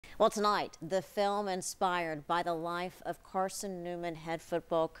Well, tonight, the film inspired by the life of Carson Newman head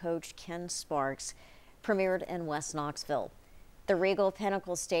football coach Ken Sparks premiered in West Knoxville. The Regal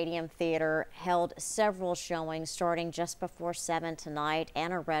Pinnacle Stadium Theater held several showings starting just before 7 tonight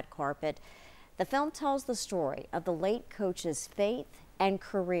and a red carpet. The film tells the story of the late coach's faith and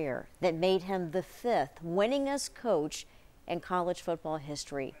career that made him the 5th winningest coach in college football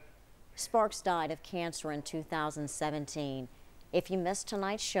history. Sparks died of cancer in 2017. If you missed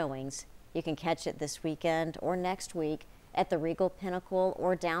tonight's showings, you can catch it this weekend or next week at the Regal Pinnacle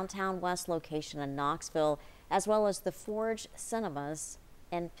or Downtown West location in Knoxville, as well as the Forge Cinemas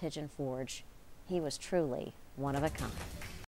in Pigeon Forge. He was truly one of a kind.